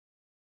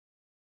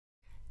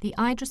The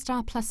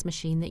Idrostar Plus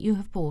machine that you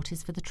have bought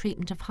is for the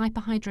treatment of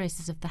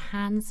hyperhidrosis of the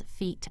hands,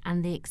 feet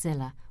and the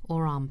axilla,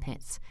 or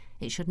armpits.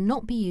 It should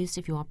not be used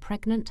if you are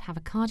pregnant, have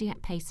a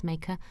cardiac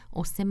pacemaker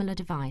or similar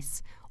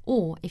device,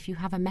 or if you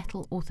have a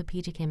metal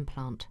orthopaedic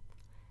implant.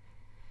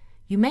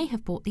 You may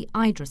have bought the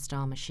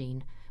Idrostar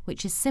machine,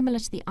 which is similar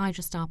to the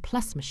Idrostar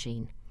Plus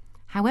machine.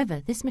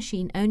 However, this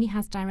machine only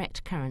has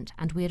direct current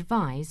and we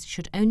advise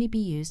should only be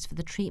used for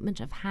the treatment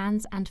of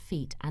hands and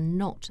feet and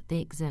not the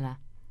axilla.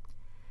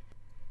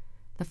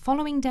 The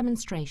following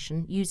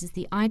demonstration uses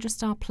the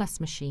Idrostar Plus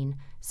machine,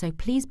 so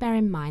please bear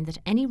in mind that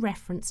any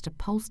reference to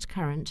pulsed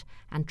current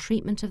and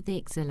treatment of the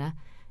axilla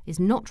is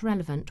not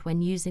relevant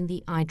when using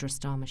the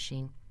Idrostar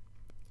machine.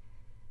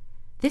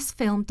 This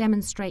film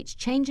demonstrates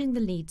changing the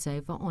leads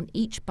over on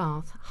each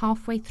bath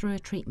halfway through a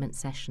treatment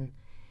session.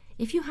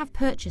 If you have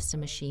purchased a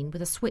machine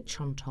with a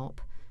switch on top,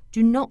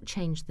 do not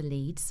change the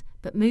leads,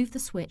 but move the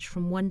switch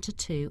from 1 to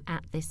 2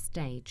 at this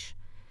stage.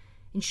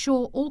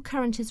 Ensure all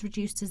current is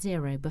reduced to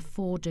 0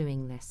 before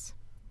doing this.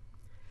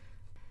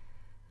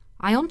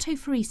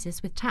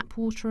 Iontophoresis with tap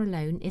water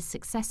alone is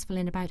successful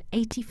in about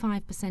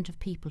 85% of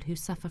people who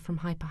suffer from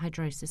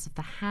hyperhidrosis of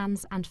the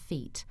hands and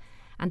feet,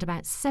 and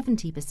about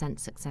 70%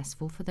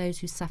 successful for those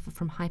who suffer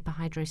from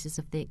hyperhidrosis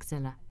of the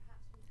axilla.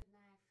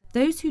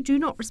 Those who do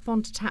not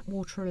respond to tap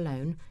water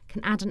alone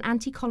can add an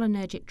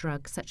anticholinergic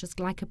drug such as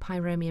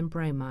glycopyromium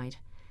bromide.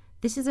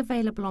 This is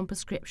available on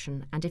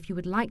prescription, and if you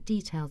would like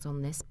details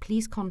on this,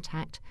 please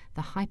contact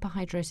the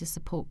Hyperhidrosis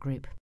Support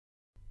Group.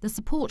 The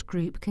support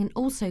group can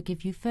also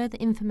give you further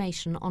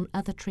information on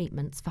other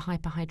treatments for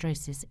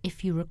hyperhidrosis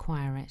if you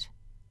require it.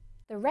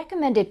 The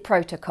recommended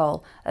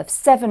protocol of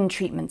 7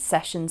 treatment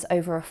sessions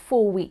over a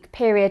 4-week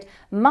period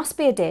must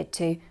be adhered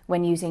to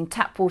when using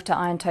tap water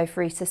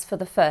iontophoresis for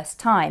the first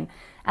time,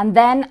 and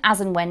then,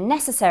 as and when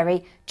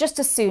necessary, just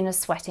as soon as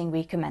sweating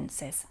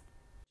recommences.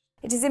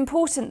 It is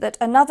important that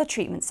another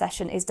treatment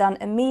session is done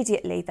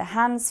immediately the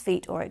hands,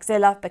 feet or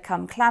axilla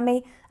become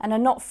clammy and are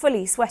not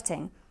fully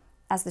sweating,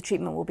 as the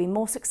treatment will be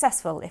more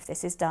successful if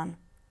this is done.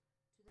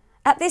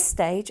 At this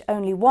stage,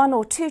 only 1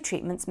 or 2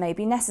 treatments may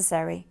be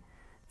necessary.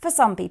 For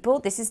some people,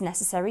 this is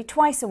necessary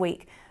twice a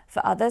week.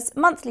 For others,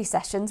 monthly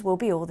sessions will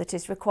be all that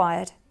is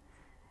required.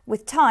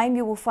 With time,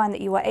 you will find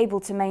that you are able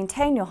to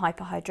maintain your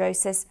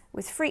hyperhidrosis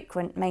with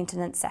frequent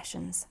maintenance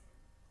sessions.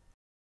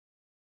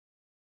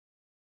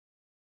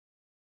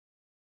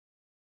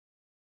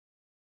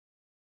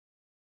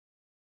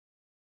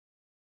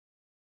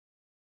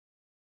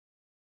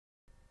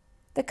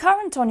 The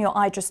current on your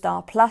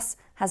Idrostar Plus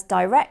has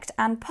direct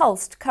and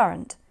pulsed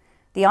current.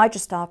 The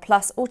Idrostar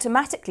Plus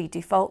automatically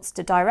defaults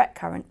to direct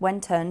current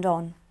when turned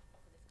on.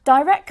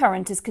 Direct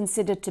current is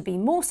considered to be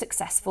more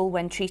successful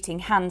when treating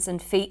hands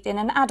and feet in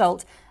an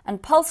adult,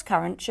 and pulse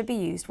current should be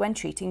used when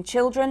treating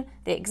children,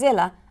 the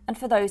axilla, and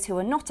for those who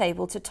are not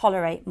able to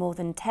tolerate more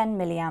than 10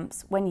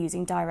 milliamps when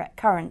using direct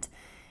current.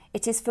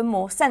 It is for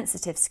more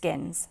sensitive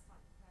skins.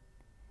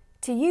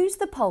 To use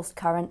the pulse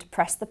current,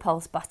 press the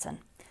pulse button.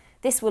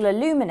 This will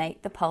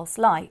illuminate the pulse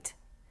light.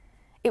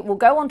 It will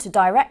go on to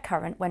direct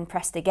current when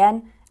pressed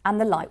again, and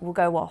the light will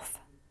go off.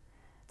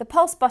 The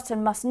pulse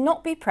button must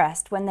not be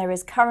pressed when there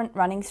is current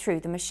running through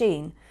the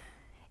machine.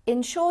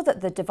 Ensure that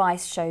the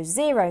device shows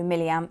 0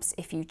 milliamps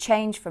if you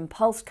change from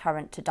pulsed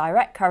current to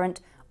direct current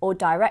or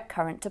direct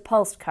current to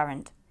pulsed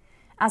current.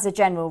 As a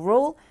general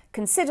rule,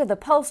 consider the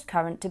pulsed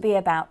current to be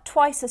about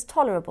twice as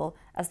tolerable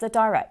as the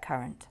direct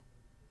current.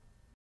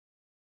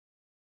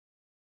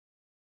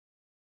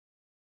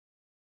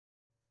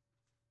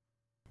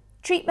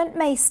 Treatment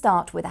may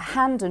start with a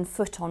hand and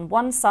foot on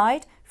one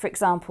side, for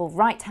example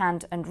right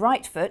hand and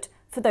right foot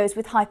for those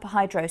with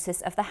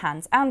hyperhidrosis of the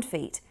hands and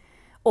feet,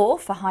 or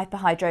for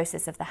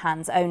hyperhidrosis of the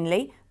hands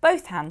only,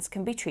 both hands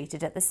can be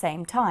treated at the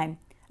same time,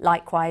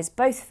 likewise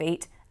both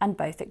feet and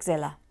both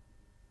axilla.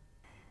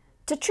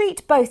 To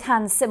treat both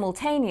hands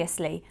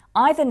simultaneously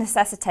either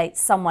necessitates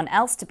someone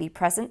else to be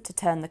present to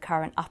turn the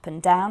current up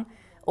and down,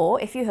 or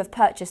if you have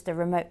purchased a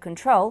remote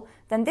control,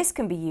 then this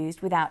can be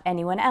used without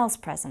anyone else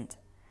present.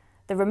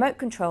 The remote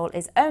control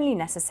is only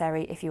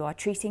necessary if you are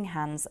treating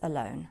hands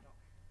alone.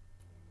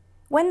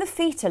 When the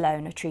feet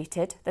alone are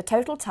treated, the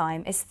total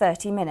time is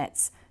 30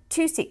 minutes,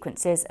 2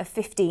 sequences of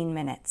 15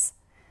 minutes.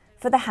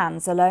 For the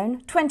hands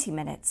alone, 20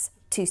 minutes,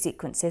 2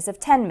 sequences of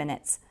 10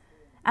 minutes.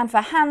 And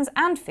for hands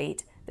and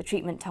feet, the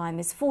treatment time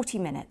is 40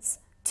 minutes,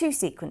 2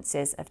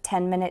 sequences of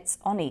 10 minutes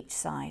on each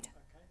side.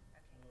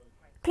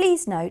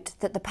 Please note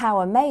that the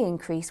power may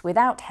increase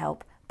without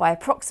help by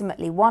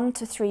approximately 1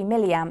 to 3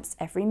 milliamps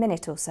every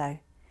minute or so.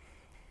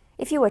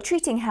 If you are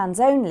treating hands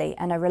only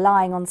and are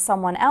relying on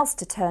someone else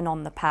to turn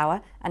on the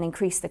power and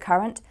increase the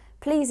current,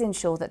 please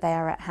ensure that they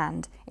are at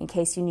hand in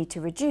case you need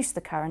to reduce the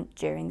current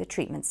during the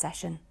treatment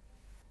session.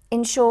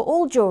 Ensure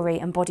all jewellery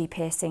and body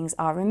piercings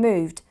are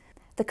removed.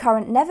 The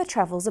current never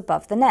travels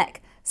above the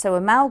neck, so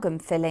amalgam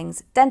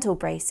fillings, dental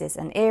braces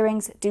and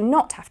earrings do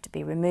not have to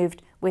be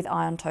removed with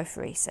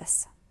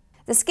iontophoresis.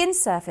 The skin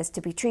surface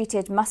to be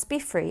treated must be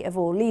free of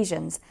all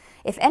lesions.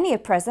 If any are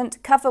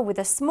present, cover with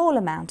a small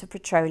amount of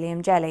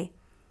petroleum jelly.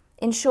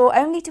 ensure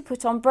only to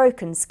put on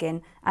broken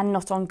skin and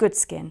not on good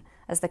skin,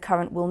 as the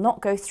current will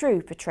not go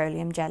through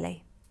petroleum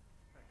jelly.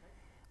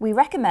 We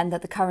recommend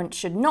that the current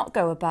should not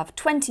go above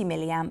 20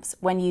 milliamps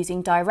when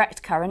using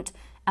direct current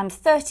and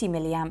 30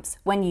 milliamps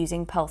when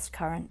using pulsed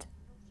current.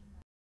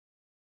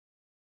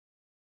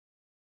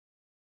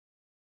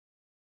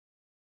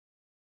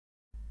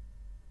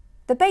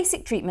 The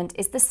basic treatment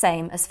is the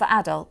same as for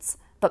adults,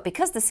 but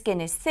because the skin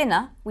is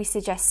thinner, we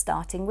suggest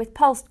starting with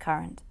pulsed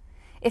current.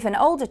 If an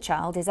older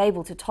child is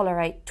able to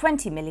tolerate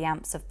 20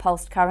 milliamps of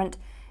pulsed current,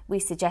 we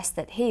suggest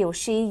that he or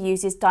she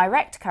uses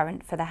direct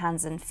current for the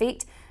hands and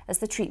feet, as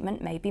the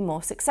treatment may be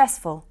more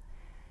successful.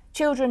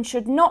 Children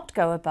should not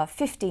go above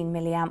 15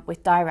 milliamp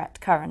with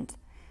direct current.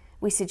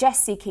 We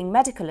suggest seeking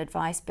medical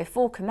advice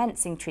before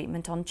commencing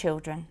treatment on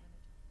children.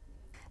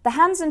 The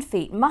hands and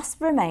feet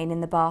must remain in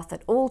the bath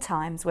at all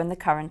times when the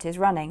current is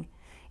running.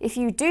 If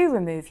you do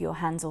remove your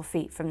hands or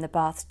feet from the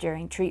bath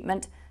during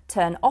treatment,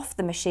 turn off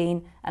the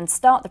machine and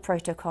start the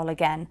protocol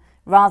again,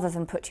 rather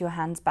than put your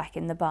hands back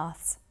in the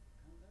baths.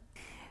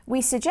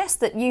 We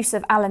suggest that use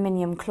of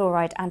aluminium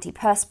chloride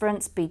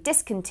antiperspirants be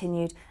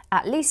discontinued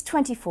at least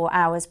 24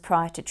 hours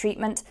prior to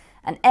treatment,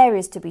 and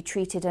areas to be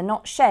treated are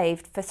not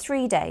shaved for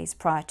 3 days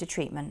prior to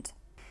treatment.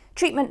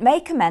 Treatment may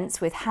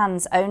commence with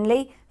hands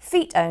only,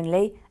 feet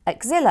only,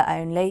 axilla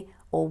only,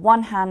 or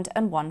one hand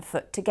and one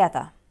foot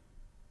together.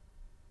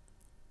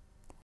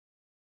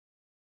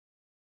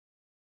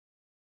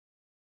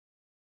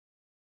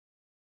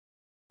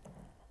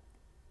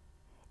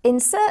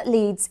 Insert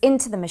leads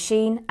into the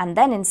machine and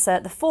then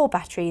insert the 4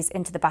 batteries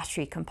into the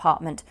battery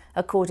compartment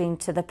according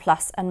to the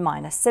plus and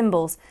minus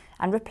symbols,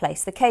 and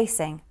replace the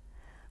casing.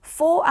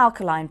 4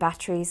 alkaline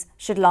batteries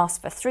should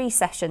last for 3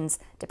 sessions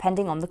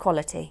depending on the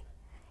quality.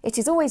 It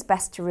is always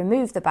best to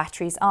remove the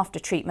batteries after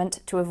treatment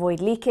to avoid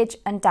leakage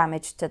and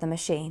damage to the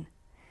machine.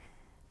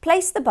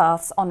 Place the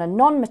baths on a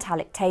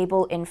non-metallic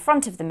table in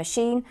front of the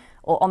machine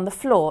or on the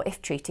floor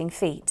if treating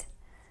feet.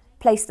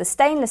 Place the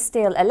stainless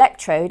steel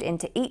electrode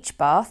into each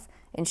bath,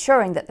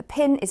 ensuring that the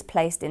pin is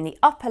placed in the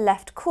upper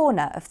left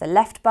corner of the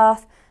left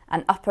bath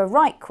and upper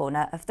right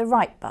corner of the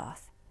right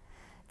bath.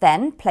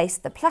 Then place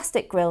the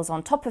plastic grills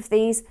on top of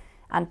these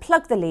and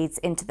plug the leads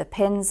into the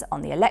pins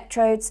on the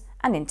electrodes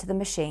and into the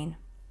machine.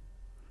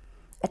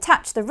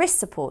 Attach the wrist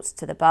supports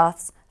to the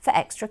baths for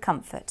extra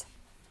comfort.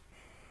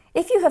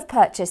 If you have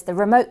purchased the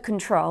remote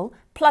control,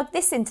 plug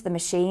this into the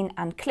machine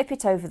and clip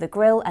it over the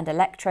grill and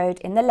electrode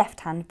in the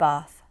left-hand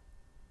bath.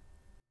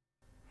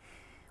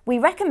 We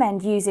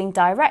recommend using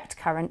direct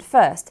current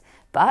first,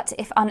 but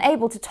if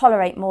unable to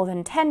tolerate more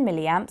than 10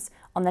 milliamps,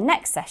 on the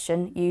next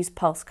session use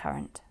pulse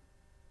current.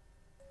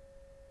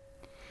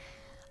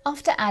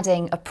 After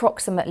adding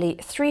approximately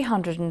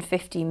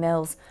 350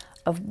 ml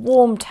of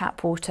warm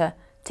tap water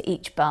to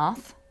each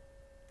bath,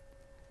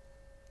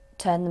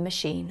 turn the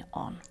machine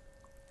on.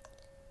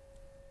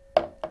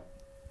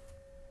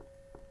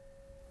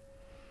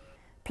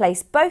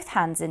 Place both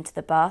hands into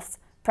the baths,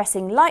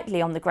 pressing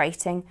lightly on the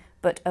grating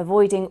but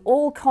avoiding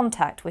all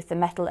contact with the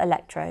metal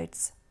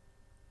electrodes.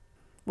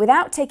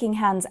 Without taking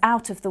hands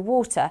out of the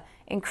water,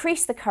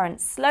 increase the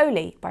current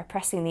slowly by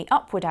pressing the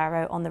upward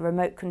arrow on the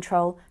remote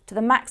control to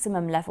the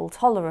maximum level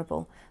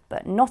tolerable,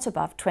 but not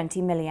above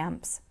 20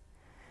 milliamps.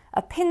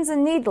 A pins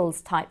and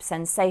needles type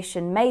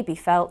sensation may be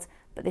felt,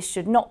 but this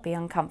should not be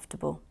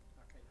uncomfortable.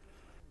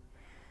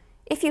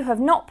 If you have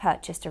not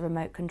purchased a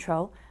remote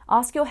control,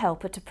 ask your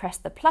helper to press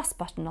the plus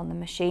button on the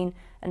machine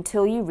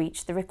until you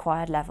reach the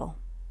required level.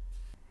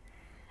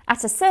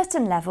 At a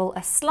certain level,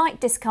 a slight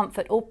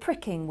discomfort or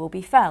pricking will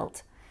be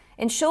felt.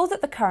 Ensure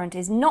that the current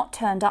is not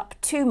turned up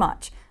too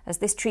much, as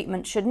this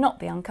treatment should not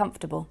be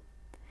uncomfortable.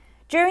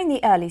 During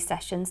the early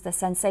sessions, the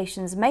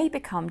sensations may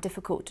become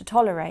difficult to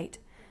tolerate.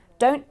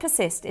 Don't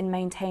persist in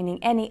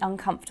maintaining any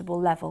uncomfortable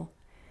level.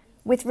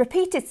 With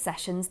repeated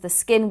sessions, the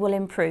skin will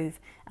improve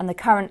and the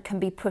current can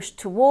be pushed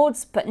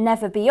towards but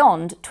never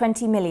beyond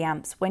 20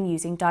 milliamps when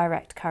using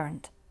direct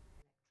current.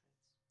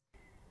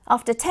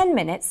 After 10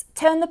 minutes,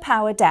 turn the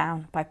power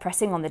down by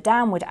pressing on the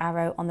downward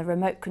arrow on the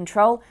remote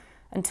control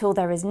until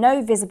there is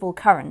no visible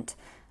current,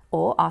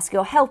 or ask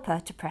your helper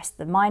to press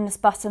the minus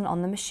button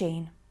on the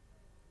machine.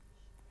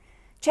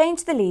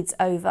 Change the leads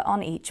over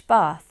on each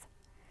bath.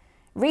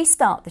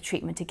 Restart the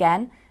treatment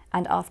again,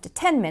 and after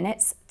 10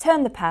 minutes,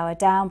 turn the power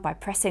down by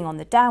pressing on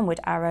the downward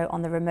arrow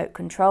on the remote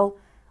control,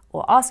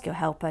 or ask your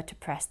helper to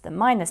press the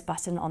minus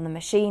button on the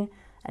machine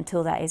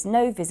until there is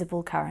no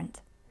visible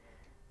current.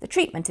 The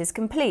treatment is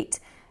complete.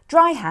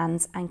 Dry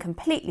hands and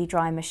completely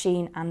dry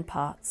machine and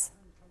parts.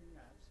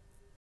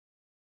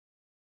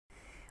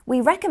 We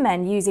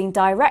recommend using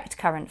direct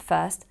current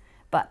first,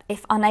 but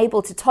if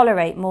unable to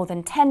tolerate more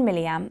than 10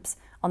 milliamps,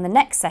 on the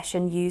next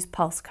session use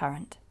pulse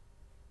current.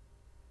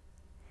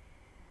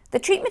 The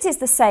treatment is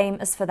the same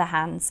as for the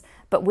hands,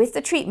 but with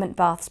the treatment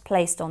baths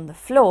placed on the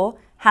floor,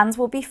 hands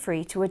will be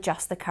free to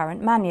adjust the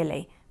current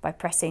manually by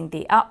pressing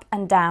the up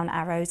and down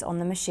arrows on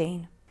the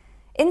machine.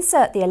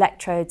 Insert the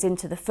electrodes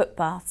into the foot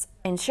baths,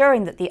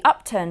 ensuring that the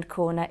upturned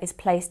corner is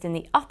placed in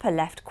the upper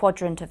left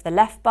quadrant of the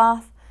left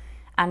bath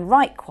and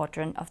right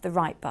quadrant of the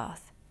right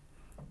bath.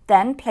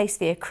 Then place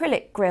the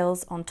acrylic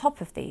grills on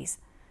top of these.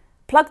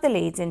 Plug the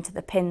leads into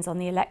the pins on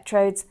the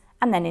electrodes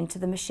and then into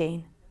the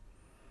machine.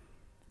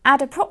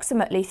 Add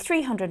approximately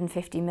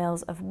 350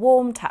 ml of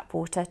warm tap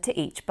water to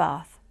each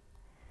bath.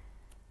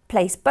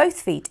 Place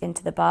both feet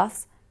into the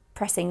baths,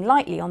 pressing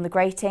lightly on the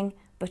grating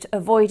but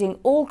avoiding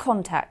all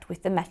contact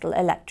with the metal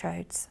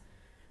electrodes.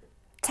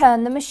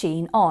 Turn the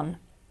machine on.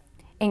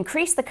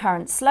 Increase the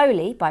current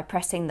slowly by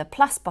pressing the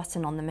plus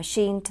button on the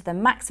machine to the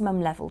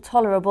maximum level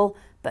tolerable,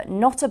 but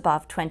not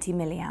above 20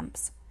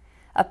 milliamps.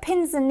 A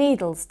pins and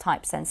needles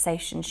type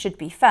sensation should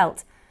be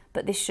felt,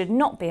 but this should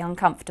not be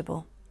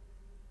uncomfortable.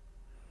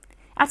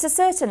 At a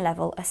certain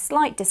level, a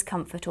slight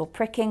discomfort or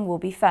pricking will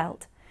be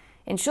felt.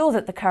 Ensure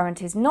that the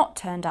current is not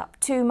turned up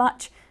too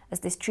much, as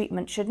this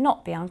treatment should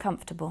not be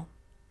uncomfortable.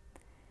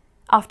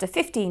 After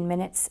 15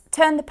 minutes,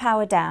 turn the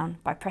power down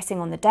by pressing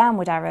on the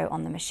downward arrow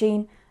on the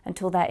machine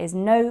until there is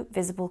no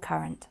visible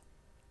current.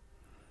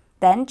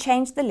 Then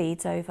change the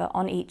leads over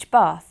on each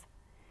bath.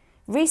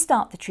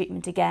 Restart the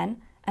treatment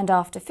again, and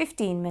after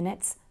 15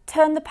 minutes,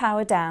 turn the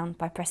power down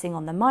by pressing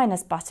on the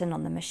minus button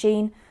on the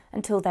machine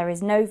until there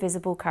is no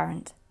visible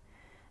current.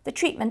 The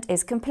treatment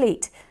is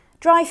complete.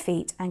 Dry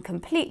feet and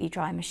completely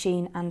dry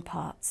machine and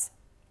parts.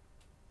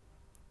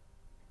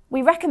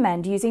 We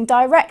recommend using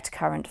direct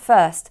current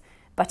first,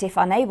 but if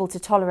unable to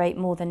tolerate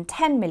more than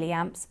 10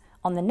 milliamps,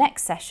 on the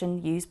next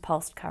session use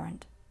pulsed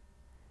current.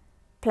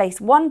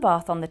 Place one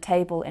bath on the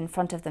table in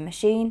front of the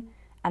machine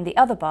and the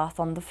other bath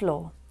on the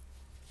floor.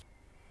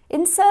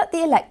 Insert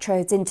the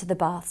electrodes into the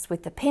baths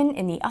with the pin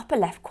in the upper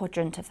left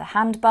quadrant of the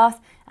hand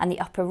bath and the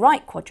upper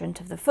right quadrant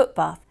of the foot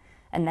bath,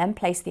 and then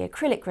place the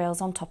acrylic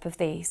grills on top of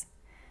these.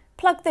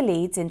 Plug the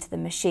leads into the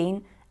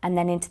machine and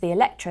then into the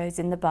electrodes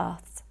in the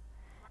baths.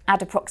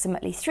 Add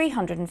approximately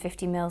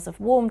 350 ml of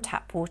warm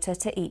tap water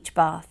to each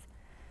bath.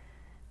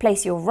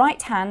 Place your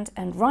right hand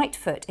and right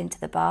foot into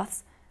the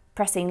baths,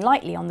 pressing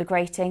lightly on the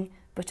grating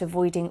but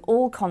avoiding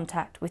all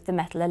contact with the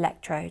metal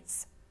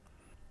electrodes.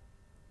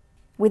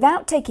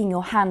 Without taking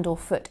your hand or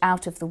foot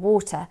out of the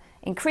water,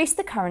 increase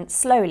the current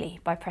slowly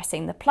by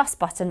pressing the plus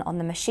button on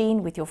the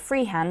machine with your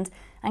free hand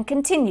and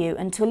continue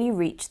until you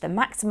reach the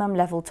maximum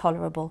level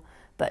tolerable,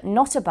 but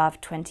not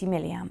above 20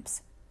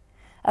 milliamps.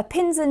 A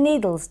pins and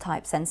needles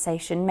type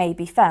sensation may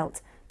be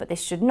felt, but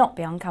this should not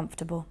be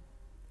uncomfortable.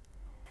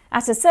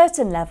 At a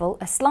certain level,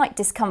 a slight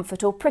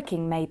discomfort or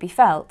pricking may be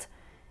felt.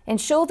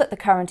 Ensure that the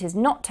current is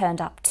not turned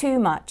up too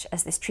much,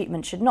 as this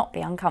treatment should not be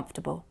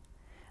uncomfortable.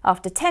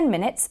 After 10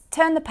 minutes,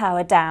 turn the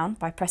power down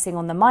by pressing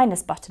on the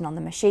minus button on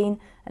the machine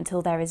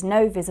until there is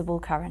no visible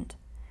current.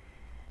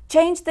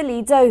 Change the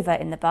leads over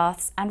in the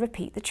baths and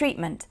repeat the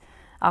treatment.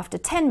 After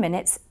 10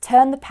 minutes,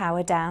 turn the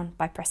power down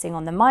by pressing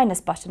on the minus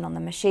button on the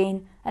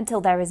machine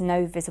until there is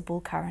no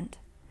visible current.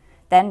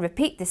 Then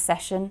repeat this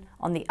session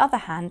on the other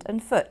hand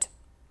and foot.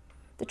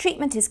 The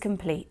treatment is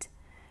complete.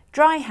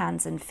 Dry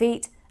hands and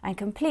feet and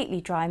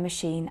completely dry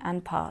machine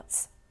and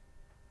parts.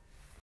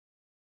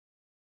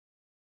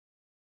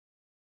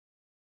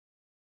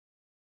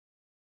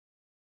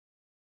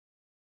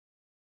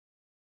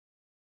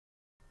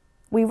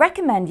 We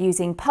recommend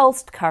using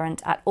pulsed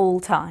current at all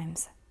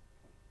times.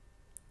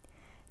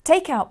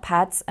 Take out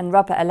pads and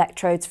rubber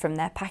electrodes from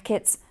their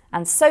packets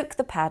and soak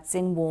the pads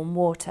in warm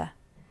water.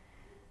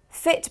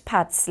 Fit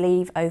pad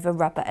sleeve over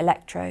rubber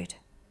electrode.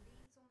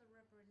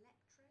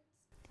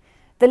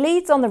 The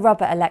leads on the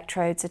rubber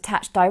electrodes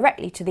attach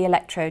directly to the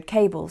electrode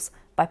cables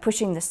by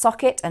pushing the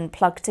socket and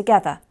plug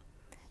together.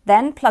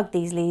 Then plug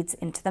these leads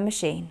into the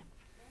machine.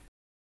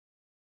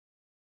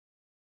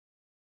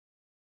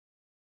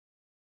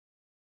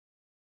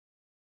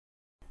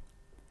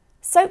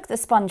 Soak the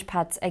sponge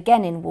pads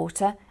again in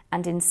water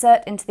and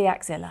insert into the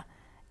axilla,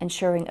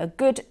 ensuring a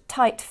good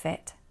tight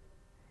fit.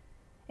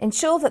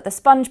 Ensure that the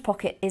sponge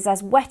pocket is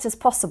as wet as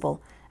possible,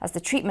 as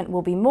the treatment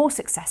will be more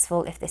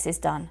successful if this is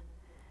done.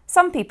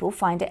 Some people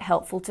find it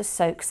helpful to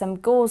soak some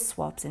gauze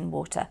swabs in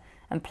water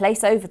and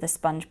place over the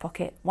sponge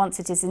pocket once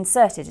it is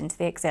inserted into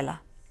the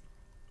axilla.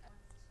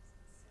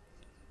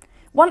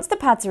 Once the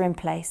pads are in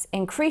place,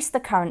 increase the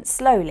current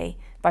slowly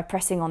by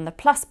pressing on the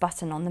plus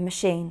button on the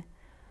machine.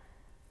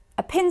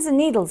 A pins and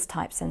needles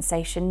type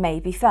sensation may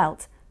be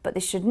felt, but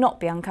this should not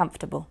be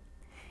uncomfortable.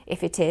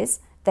 If it is,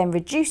 then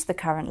reduce the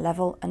current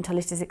level until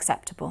it is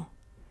acceptable.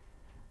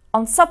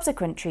 On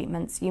subsequent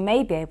treatments, you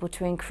may be able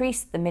to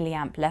increase the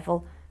milliamp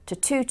level to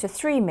 2 to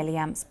 3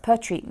 milliamps per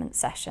treatment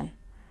session.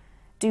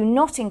 Do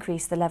not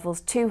increase the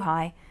levels too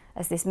high,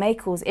 as this may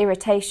cause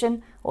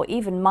irritation or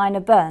even minor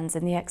burns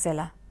in the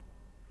axilla.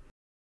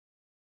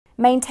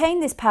 Maintain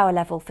this power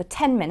level for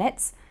 10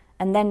 minutes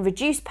and then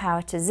reduce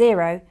power to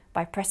 0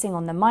 by pressing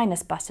on the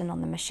minus button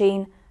on the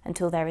machine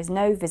until there is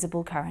no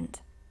visible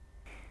current.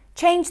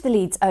 Change the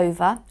leads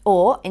over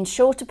or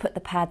ensure to put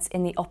the pads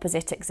in the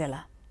opposite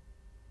axilla.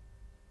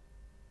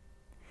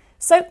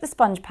 Soak the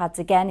sponge pads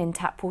again in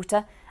tap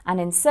water and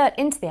insert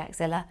into the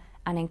axilla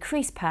and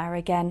increase power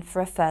again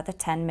for a further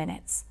 10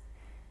 minutes.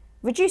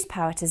 Reduce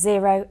power to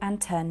 0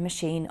 and turn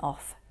machine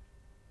off.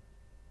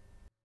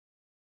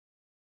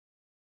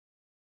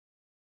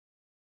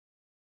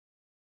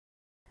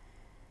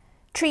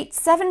 Treat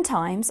 7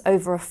 times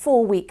over a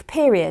 4-week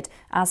period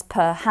as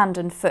per hand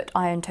and foot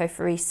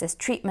iontophoresis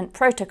treatment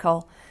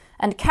protocol,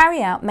 and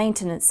carry out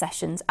maintenance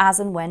sessions as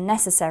and when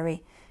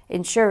necessary,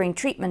 ensuring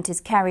treatment is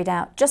carried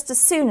out just as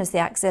soon as the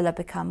axilla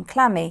become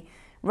clammy,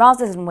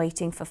 rather than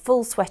waiting for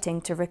full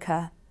sweating to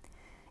recur.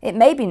 It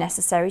may be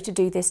necessary to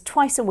do this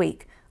twice a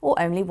week or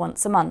only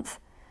once a month.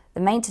 The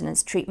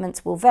maintenance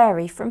treatments will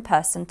vary from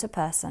person to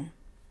person.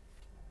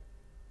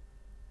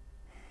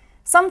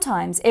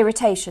 Sometimes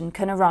irritation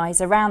can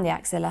arise around the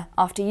axilla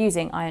after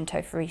using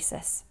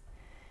iontophoresis.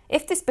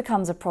 If this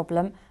becomes a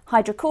problem,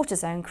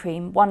 hydrocortisone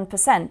cream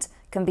 1%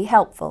 can be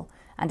helpful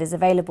and is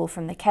available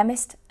from the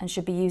chemist and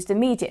should be used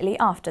immediately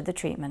after the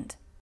treatment.